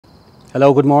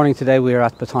Hello, good morning. Today we are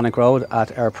at Botanic Road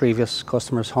at our previous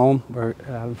customer's home. We're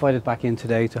invited back in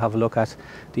today to have a look at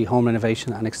the home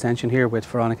renovation and extension here with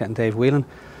Veronika and Dave Whelan.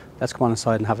 Let's come on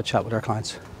inside and have a chat with our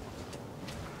clients.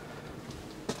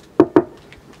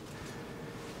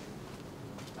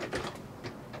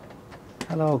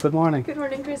 Hello, good morning. Good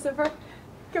morning, Christopher.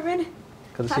 Come in.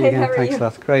 Good to see you again. Thanks a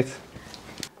lot. Great.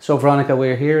 So Veronika,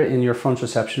 we're here in your front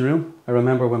reception room. I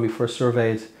remember when we first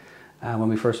surveyed, when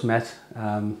we first met,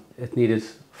 it needed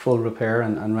full repair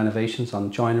and renovations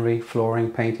on joinery,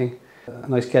 flooring, painting. A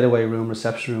nice getaway room,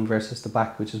 reception room versus the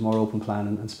back, which is more open plan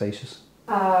and spacious.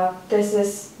 This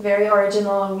is very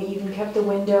original, and we even kept the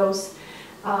windows.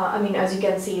 As you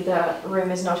can see, the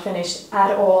room is not finished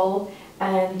at all,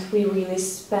 and we really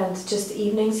spent just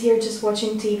evenings here just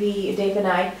watching TV, Dave and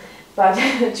I, but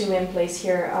Julian plays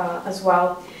here as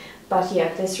well. But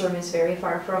yeah, this room is very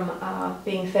far from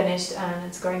being finished, and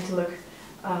it's going to look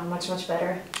much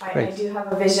better. I do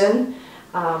have a vision.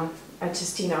 I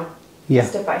just,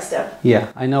 step by step.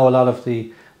 Yeah, I know a lot of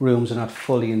the rooms are not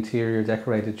fully interior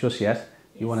decorated just yet.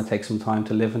 You want to take some time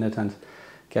to live in it and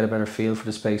get a better feel for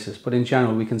the spaces. But in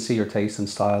general, we can see your taste and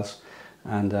styles,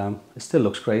 and it still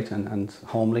looks great and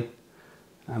homely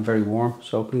and very warm.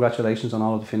 So congratulations on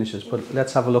all of the finishes. But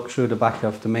let's have a look through the back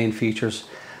of the main features,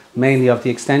 mainly of the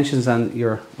extensions and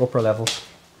your upper levels.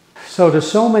 So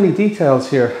there's so many details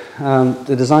here.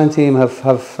 The design team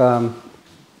have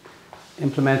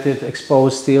implemented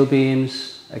exposed steel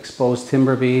beams, exposed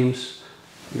timber beams,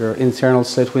 your internal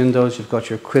slit windows, you've got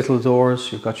your crittle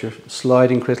doors, you've got your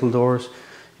sliding crittle doors,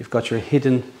 you've got your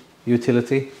hidden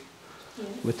utility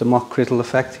with the mock crittle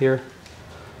effect here.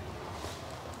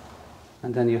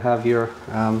 And then you have your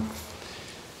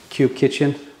cube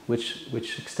kitchen, which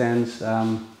extends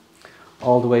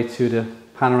all the way to the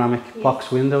panoramic box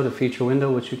window, the feature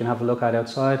window, which you can have a look at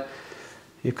outside.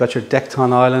 You've got your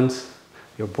Decton island,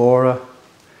 your Bora,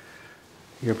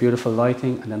 your beautiful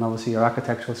lighting, and then obviously your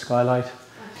architectural skylight.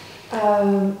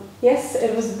 Yes,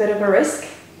 it was a bit of a risk,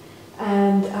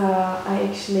 and I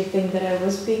actually think that I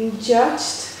was being judged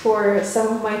for some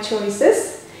of my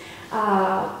choices,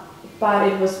 but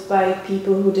it was by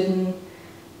people who didn't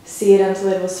see it until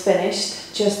it was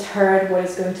finished, just heard what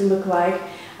it's going to look like.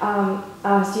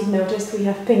 As you've noticed, we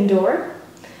have pink door,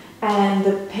 and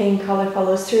the pink color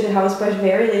follows through the house, but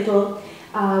very little.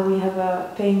 We have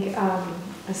a pink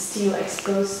a steel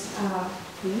exposed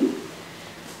beam,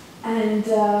 and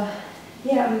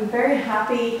I'm very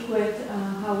happy with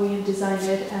how we have designed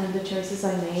it and the choices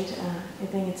I made. I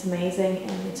think it's amazing,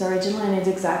 and it's original, and it's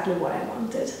exactly what I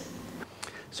wanted.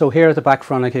 So here at the back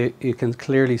front, you can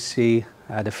clearly see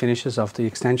the finishes of the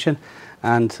extension,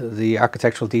 and the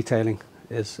architectural detailing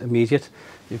is immediate.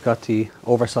 You've got the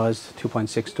oversized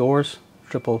 2.6 doors,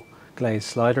 triple glazed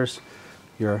sliders,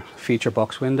 your feature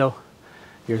box window,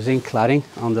 your zinc cladding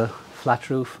on the flat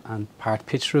roof and part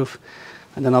pitched roof,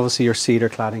 and then obviously your cedar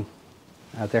cladding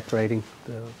decorating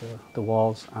the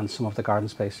walls and some of the garden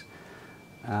space.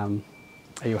 Are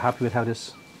you happy with how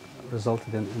this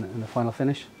resulted in the final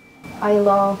finish? I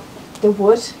love the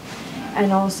wood,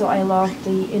 and also I love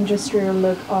the industrial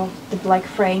look of the black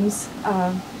frames.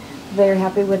 Very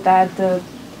happy with that. The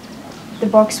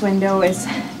box window is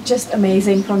just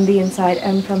amazing from the inside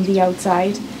and from the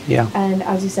outside. Yeah. And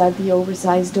as you said, the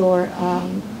oversized door,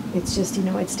 it's just,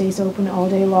 it stays open all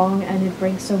day long, and it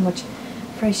brings so much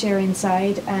fresh air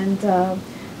inside. And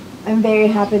I'm very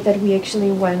happy that we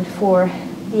actually went for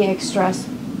the extras.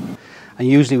 And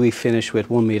usually we finish with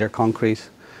 1 meter concrete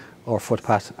or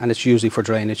footpath, and it's usually for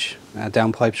drainage,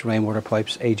 downpipes, rainwater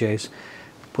pipes, AJs.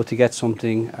 But to get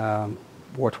something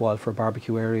worthwhile for a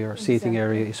barbecue area or seating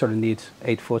area, you sort of need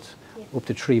 8 foot, up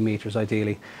to 3 meters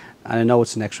ideally. And I know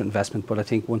it's an extra investment, but I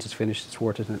think once it's finished, it's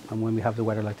worth it. And when we have the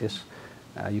weather like this,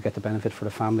 you get the benefit for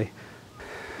the family.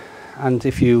 And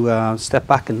if you step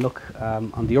back and look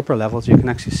on the upper levels, you can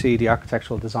actually see the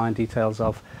architectural design details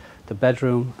of the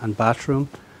bedroom and bathroom,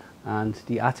 and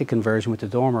the attic conversion with the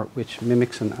dormer, which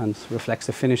mimics and reflects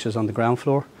the finishes on the ground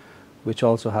floor, which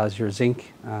also has your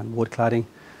zinc and wood cladding,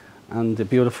 and the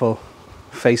beautiful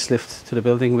facelift to the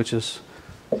building, which is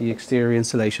the exterior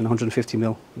insulation,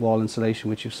 150mm wall insulation,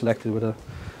 which you've selected with a...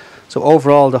 So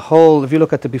overall, the whole, if you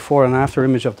look at the before and after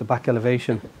image of the back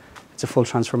elevation, it's a full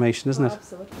transformation, isn't it?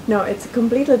 Absolutely. No, it's a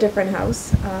completely different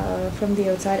house from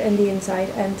the outside and the inside,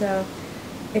 and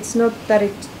it's not that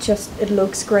it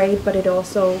looks great, but it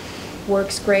also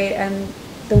works great, and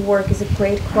the work is a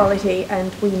great quality,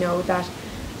 and we know that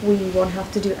we won't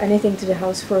have to do anything to the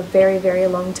house for a very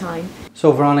long time.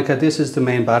 So Veronika, this is the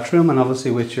main bathroom, and obviously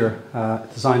with your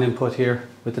design input here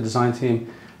with the design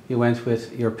team, you went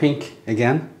with your pink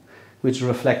again, which is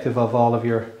reflective of all of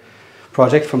your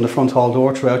project from the front hall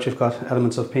door throughout. You've got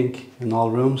elements of pink in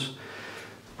all rooms,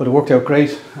 but it worked out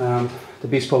great. The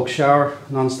bespoke shower,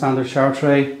 non-standard shower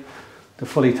tray, the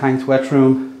fully tanked wet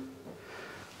room,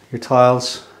 your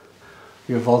tiles,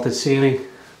 your vaulted ceiling,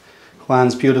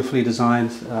 Juan's beautifully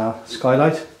designed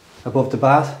skylight above the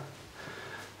bath.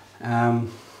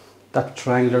 That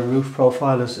triangular roof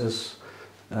profile is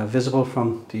visible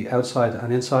from the outside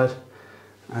and inside.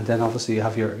 And then obviously you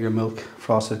have your milk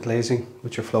frosted glazing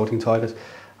with your floating toilet.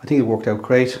 I think it worked out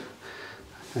great.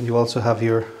 And you also have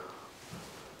your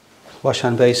wash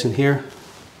hand basin here,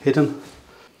 hidden.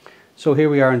 So here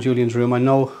we are in Julian's room. I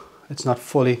know it's not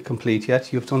fully complete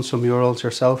yet. You've done some murals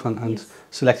yourself and Yes.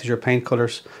 selected your paint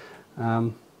colours.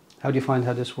 How do you find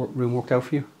how this room worked out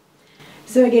for you?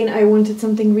 So again, I wanted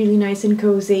something really nice and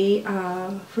cozy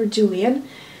for Julian,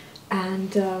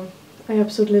 and I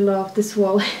absolutely love this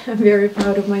wall. I'm very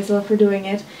proud of myself for doing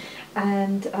it.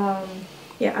 And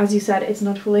yeah, as you said, it's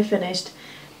not fully finished,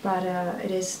 but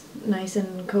it is nice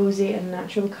and cozy and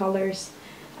natural colours,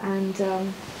 and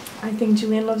I think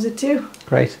Julian loves it too.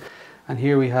 Great. And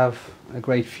here we have a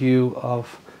great view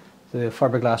of the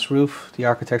fiberglass roof, the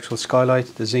architectural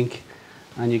skylight, the zinc,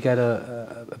 and you get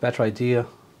a better idea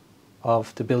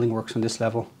of the building works on this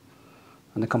level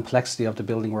and the complexity of the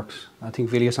building works. I think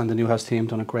Villiers and the Nuhaus team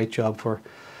done a great job for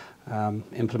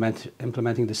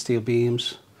implementing the steel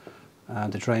beams.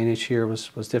 The drainage here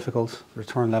was difficult, the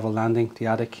return level landing, the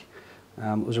attic.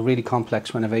 It was a really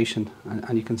complex renovation,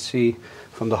 and you can see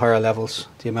from the higher levels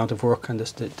the amount of work and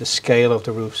the scale of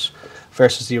the roofs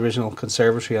versus the original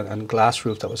conservatory and glass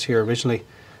roof that was here originally.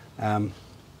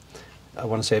 I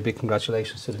want to say a big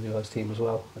congratulations to the Nuhaus team as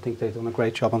well. I think they've done a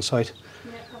great job on site.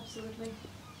 Yeah, absolutely.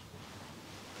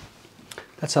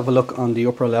 Let's have a look on the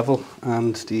upper level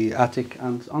and the attic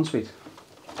and ensuite.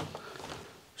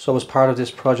 So as part of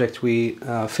this project we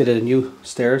fitted a new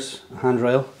stairs, a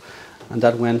handrail, and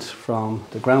that went from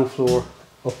the ground floor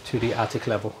up to the attic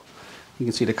level. You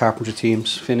can see the carpentry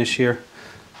team's finish here.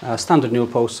 Standard newel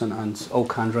posts and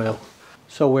oak handrail.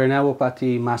 So we're now up at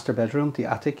the master bedroom, the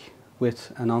attic,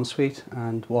 with an ensuite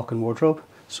and walk-in wardrobe.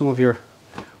 Some of your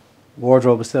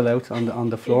wardrobe is still out on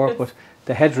the floor, Yes. but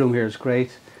the headroom here is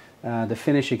great. The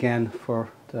finish again for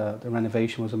the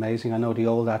renovation was amazing. I know the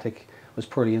old attic was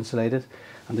poorly insulated,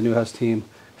 and the Nuhaus team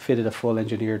fitted a full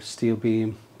engineered steel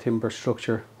beam, timber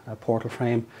structure, portal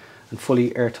frame, and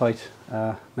fully airtight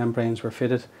membranes were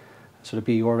fitted. So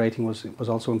the BUR rating was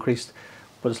also increased.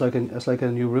 But it's like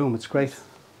a new room. It's great.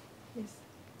 Yes.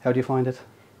 How do you find it?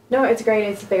 No, it's great.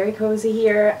 It's very cozy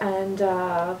here, and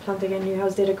Plantech and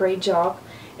Nuhaus did a great job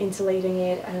insulating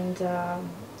it, and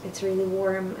it's really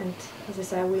warm. And as I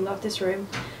said, we love this room.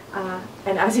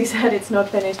 And as you said, it's not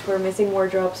finished. We're missing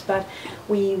wardrobes, but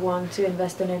we want to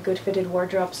invest in a good fitted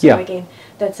wardrobe. So Yeah. again,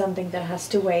 that's something that has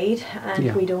to wait, and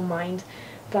Yeah. we don't mind.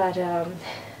 But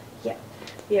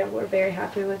yeah, we're very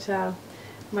happy with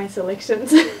my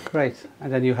selections. Great.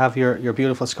 And then you have your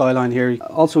beautiful skyline here.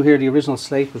 Also here the original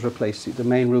slate was replaced. The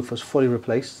main roof was fully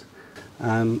replaced.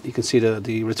 You can see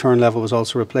the return level was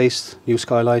also replaced. New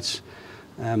skylights.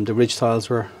 The ridge tiles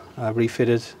were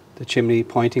refitted. The chimney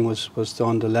pointing was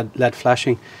done. The LED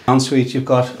flashing. Ensuite you've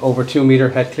got over 2 metre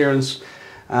head clearance,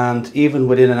 and even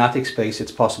within an attic space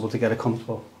it's possible to get a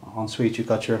comfortable ensuite. You've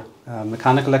got your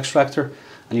mechanical extractor,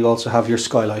 and you also have your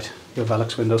skylight, your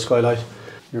Velux window skylight.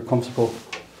 Your comfortable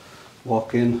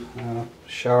walk-in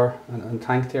shower and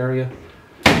tanked area,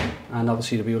 and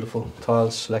obviously the beautiful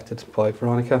tiles selected by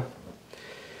Veronika.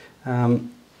 And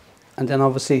then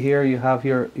obviously here you have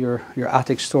your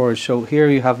attic storage. So here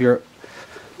you have your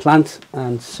plant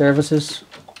and services.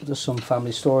 There's some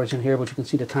family storage in here, but you can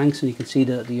see the tanks and you can see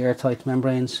the airtight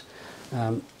membranes.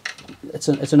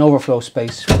 It's an overflow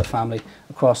space for the family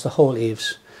across the whole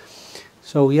eaves.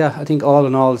 So yeah, I think all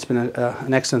in all it's been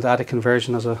an excellent attic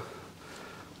conversion as a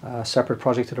separate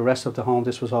project to the rest of the home.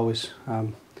 This was always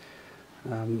an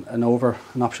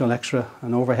optional extra,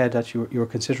 an overhead that you were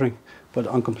considering, but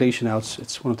on completion now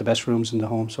it's one of the best rooms in the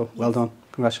home. So well done,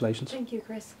 congratulations. Thank you,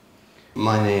 Chris.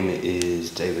 My name is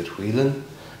David Whelan,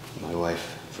 my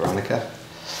wife Veronika,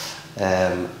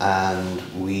 and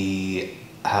we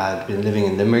had been living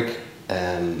in Limerick,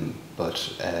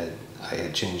 but I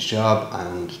had changed job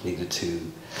and needed to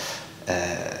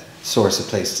source a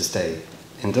place to stay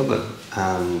in Dublin,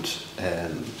 and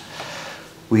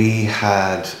we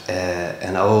had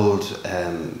an old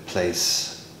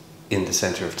place in the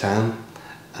centre of town,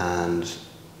 and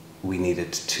we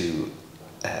needed to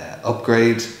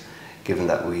upgrade, given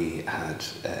that we had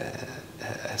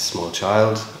a small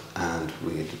child, and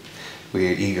we were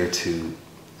eager to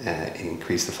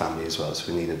increase the family as well,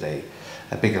 so we needed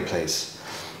a bigger place.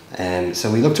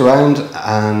 So we looked around,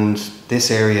 and this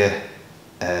area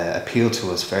appealed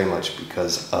to us very much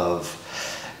because of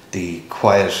the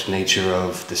quiet nature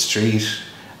of the street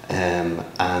and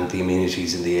the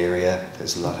amenities in the area.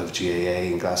 There's a lot of GAA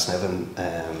in Glasnevin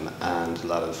and a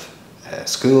lot of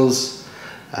schools,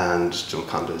 and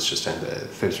Drumconda is just down the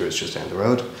Fibsborough is just down the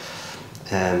road.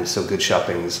 So good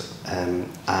shoppings,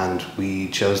 and we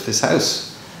chose this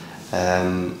house.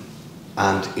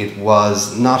 And it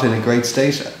was not in a great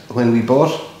state when we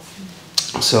bought,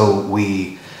 so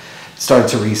we started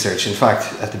to research. In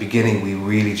fact, at the beginning we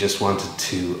really just wanted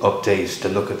to update the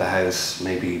look of the house,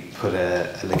 maybe put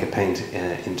a lick of paint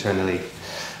internally,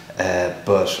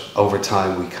 but over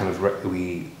time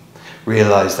we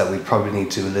realised that we probably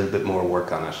need to do a little bit more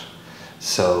work on it.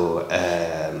 So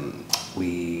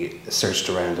we searched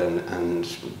around, and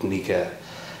Nika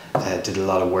did a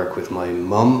lot of work with my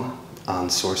mum on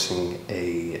sourcing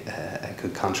a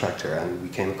good contractor, and we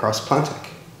came across Plantech.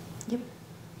 Yep.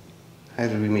 How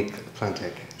did we meet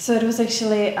Plantech? So it was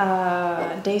actually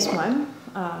Dave's mom,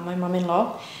 my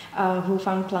mom-in-law, who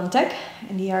found Plantech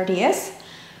in the RDS.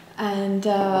 And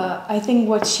I think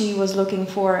what she was looking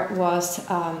for was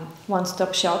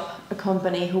one-stop shop, a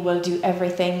company who will do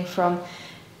everything from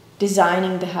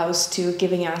designing the house to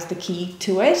giving us the key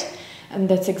to it. And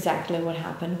that's exactly what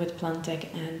happened with Plantech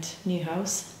and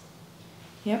Nuhaus.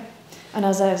 Yep. And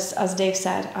as Dave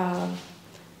said,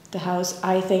 the house,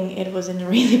 I think it was in a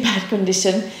really bad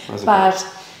condition.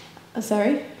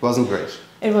 Sorry? It wasn't great.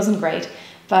 It wasn't great,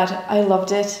 but I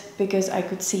loved it because I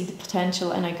could see the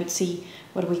potential and I could see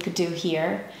what we could do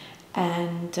here,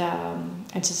 and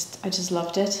I just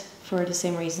loved it for the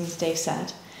same reasons Dave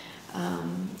said.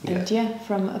 And yeah,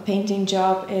 from a painting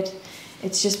job, it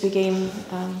just became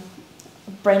a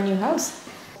brand new house.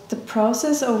 The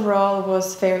process overall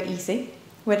was very easy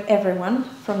with everyone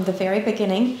from the very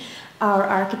beginning. Our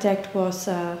architect was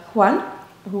Juan,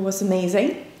 who was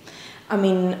amazing. I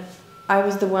mean, I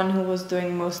was the one who was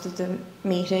doing most of the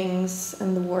meetings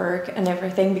and the work and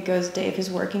everything because Dave is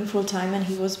working full-time and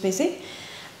he was busy.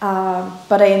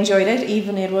 But I enjoyed it,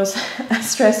 even it was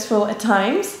stressful at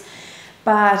times.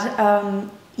 But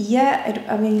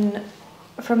I mean,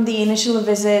 from the initial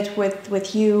visit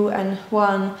with you and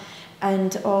Juan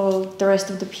and all the rest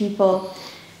of the people,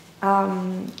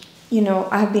 you know,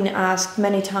 I have been asked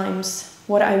many times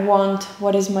what I want,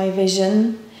 what is my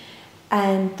vision.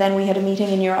 And then we had a meeting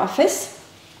in your office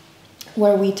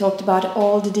where we talked about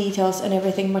all the details and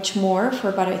everything much more for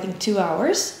about, I think, 2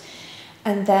 hours.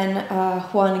 And then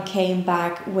Juan came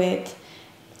back with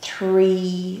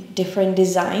 3 different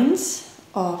designs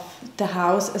of the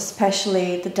house,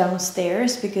 especially the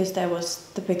downstairs, because that was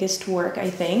the biggest work, I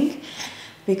think,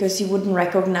 because you wouldn't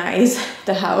recognize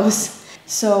the house.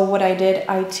 So what I did,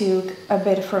 I took a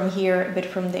bit from here, a bit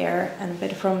from there, and a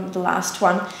bit from the last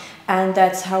one. And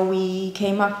that's how we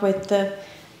came up with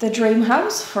the dream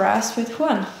house for us with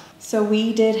Juan. So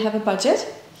we did have a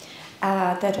budget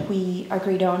that we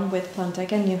agreed on with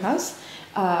Plantech and Nuhaus.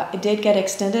 It did get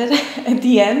extended at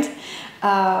the end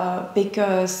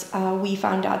because we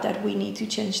found out that we need to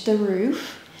change the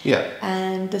roof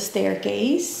and the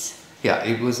staircase. Yeah,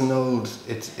 it was an old,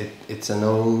 it's an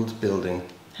old building.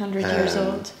 100 years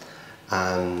old.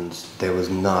 And there was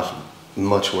not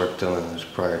much work done on it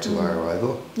prior to our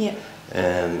arrival. Yeah.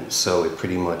 So it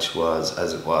pretty much was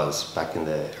as it was back in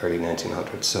the early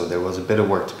 1900s. So there was a bit of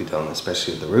work to be done,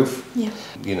 especially with the roof. Yeah.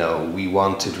 You know, we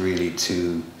wanted really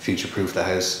to future-proof the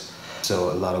house. So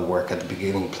a lot of work at the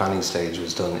beginning planning stage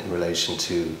was done in relation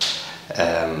to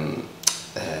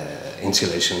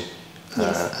insulation.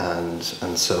 Yes.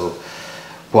 And so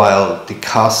while the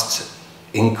cost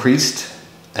increased,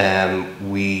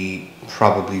 we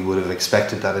probably would have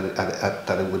expected that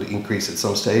it would increase at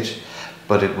some stage,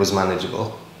 but it was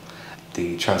manageable.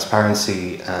 The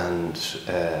transparency and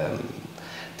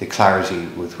the clarity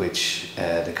with which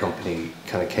the company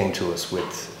kind of came to us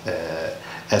with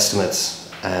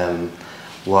estimates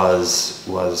was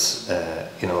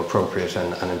you know, appropriate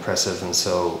and impressive, and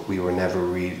so we were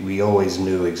never we always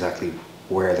knew exactly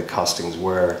where the costings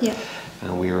were,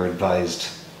 and we were advised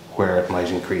where it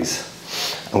might increase.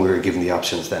 And we were given the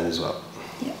options then as well.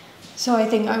 Yeah. So I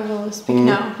think I will speak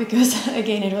now because,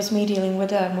 again, it was me dealing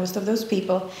with most of those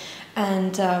people.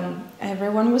 And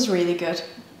everyone was really good.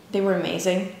 They were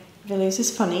amazing. Villiers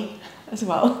is funny as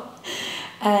well.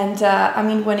 And I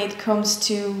mean, when it comes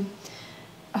to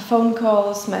phone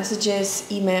calls, messages,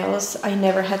 emails, I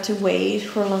never had to wait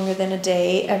for longer than a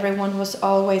day. Everyone was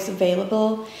always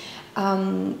available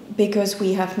because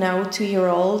we have now a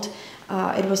 2-year-old.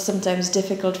 It was sometimes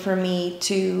difficult for me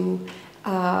to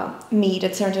meet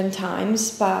at certain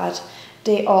times, but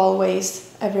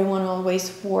everyone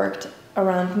always worked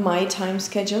around my time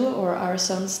schedule or our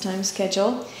son's time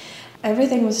schedule.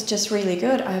 Everything was just really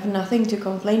good. I have nothing to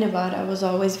complain about. I was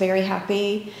always very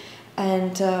happy,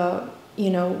 and you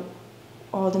know,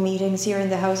 all the meetings here in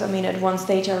the house. I mean, at one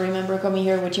stage I remember coming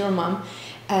here with your mom,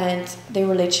 and they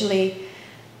were literally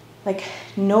like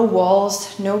no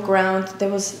walls, no ground.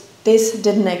 This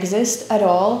didn't exist at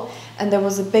all, and there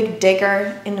was a big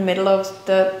digger in the middle of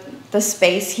the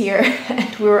space here,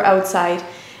 and we were outside.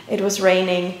 It was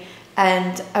raining,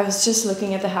 and I was just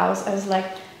looking at the house. I was like,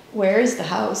 where is the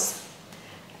house?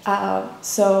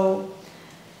 So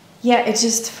yeah, it's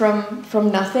just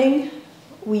from nothing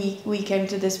we came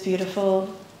to this beautiful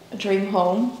dream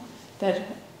home that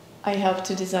I helped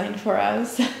to design for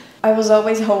us. I was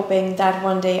always hoping that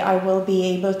one day I will be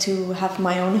able to have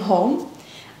my own home,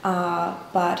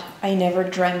 but I never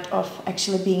dreamt of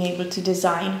actually being able to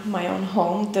design my own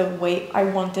home the way I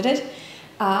wanted it.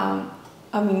 I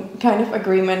mean, kind of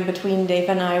agreement between Dave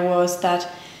and I was that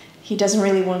he doesn't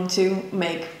really want to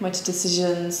make much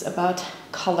decisions about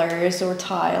colors or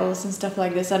tiles and stuff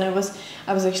like this, and I was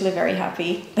actually very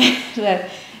happy that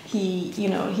he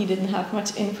didn't have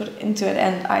much input into it,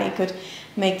 and I could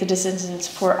make the decisions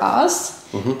for us.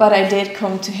 Mm-hmm. But I did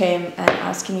come to him and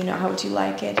ask him, how would you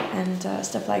like it, and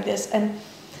stuff like this. And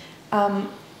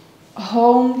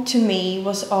home to me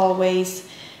was always,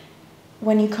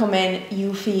 when you come in,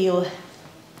 you feel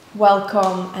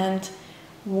welcome and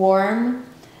warm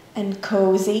and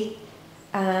cozy,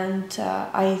 and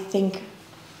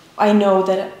I know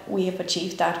that we have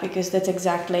achieved that, because that's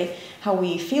exactly how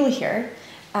we feel here.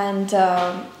 And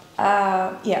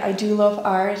yeah, I do love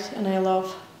art and I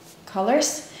love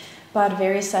colors, but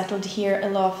very settled here. I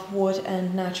love wood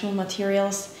and natural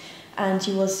materials, and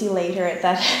you will see later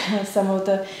that some of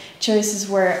the choices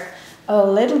were a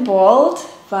little bold,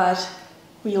 but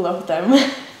we love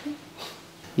them.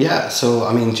 Yeah, so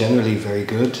I mean, generally very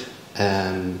good.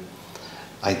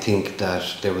 I think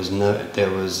that there was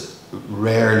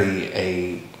rarely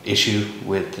a issue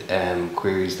with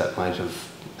queries that might have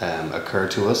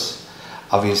occurred to us.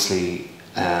 Obviously,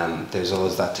 there's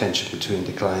always that tension between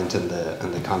the client and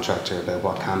the contractor about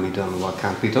what can be done and what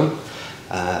can't be done.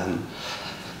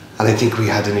 And I think we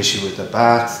had an issue with the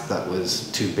bath that was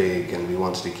too big, and we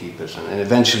wanted to keep it. And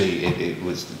eventually, it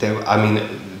was there. I mean,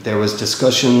 there was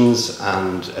discussions,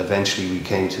 and eventually we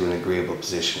came to an agreeable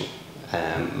position.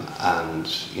 And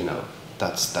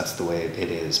that's the way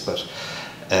it is. But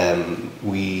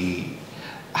we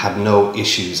had no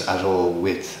issues at all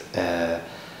with the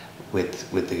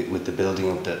building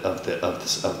of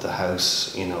the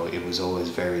house. It was always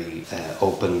very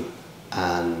open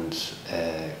and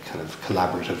kind of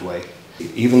collaborative way.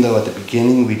 Even though at the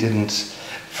beginning we didn't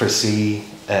foresee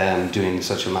doing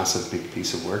such a massive big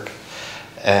piece of work,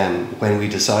 when we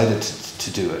decided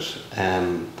to do it,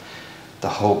 the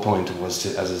whole point was to,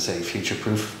 as I say,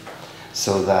 future-proof,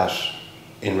 so that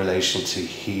in relation to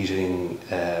heating,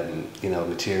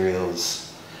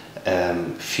 materials,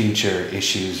 future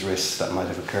issues, risks that might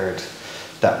have occurred,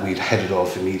 that we'd head it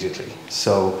off immediately.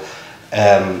 So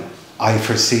I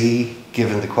foresee,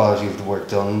 given the quality of the work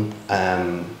done,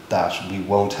 that we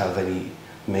won't have any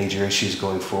major issues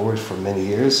going forward for many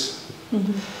years,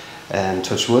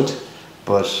 touch wood.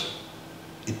 But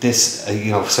this,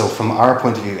 so from our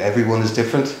point of view, everyone is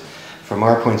different. From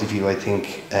our point of view, I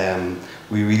think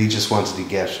we really just wanted to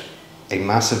get a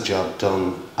massive job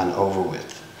done and over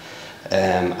with.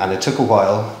 And it took a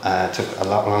while, it took a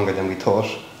lot longer than we thought,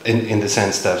 in the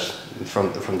sense that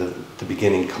from the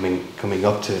beginning, coming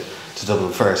up to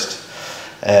Dublin first.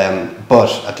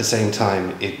 But at the same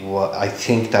time, I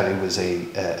think that it was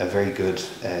a very good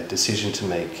decision to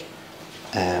make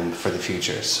for the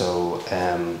future. So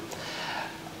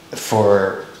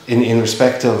in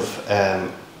respect of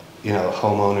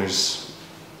homeowners,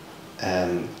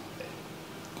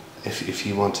 if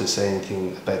you want to say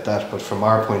anything about that, but from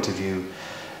our point of view,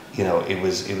 it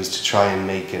was to try and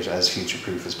make it as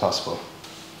future-proof as possible.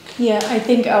 Yeah, I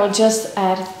think I'll just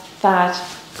add that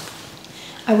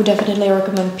I would definitely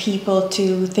recommend people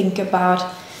to think about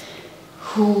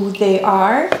who they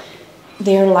are,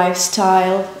 their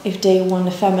lifestyle, if they want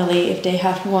a family, if they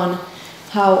have one,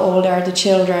 how old are the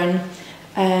children,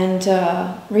 and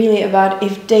really about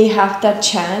if they have that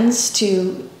chance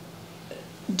to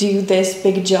do this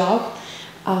big job,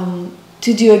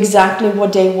 to do exactly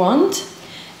what they want,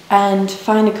 and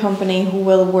find a company who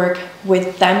will work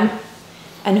with them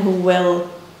and who will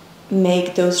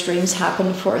make those dreams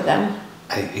happen for them.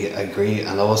 I agree,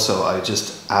 and also I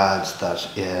just add that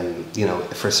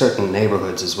for certain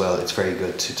neighbourhoods as well, it's very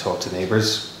good to talk to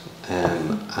neighbours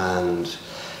and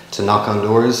to knock on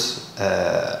doors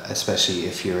especially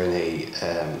if you're in a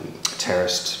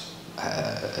terraced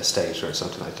estate or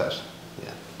something like that.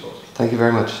 Yeah. Thank you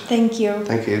very much. Thank you.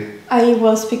 Thank you. I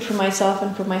will speak for myself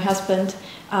and for my husband,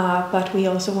 but we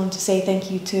also want to say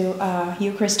thank you to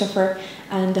you, Christopher,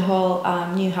 and the whole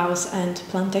Nuhaus and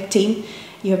Plantech team.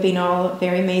 You have been all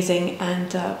very amazing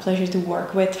and a pleasure to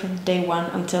work with from day one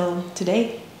until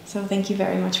today. So thank you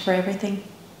very much for everything.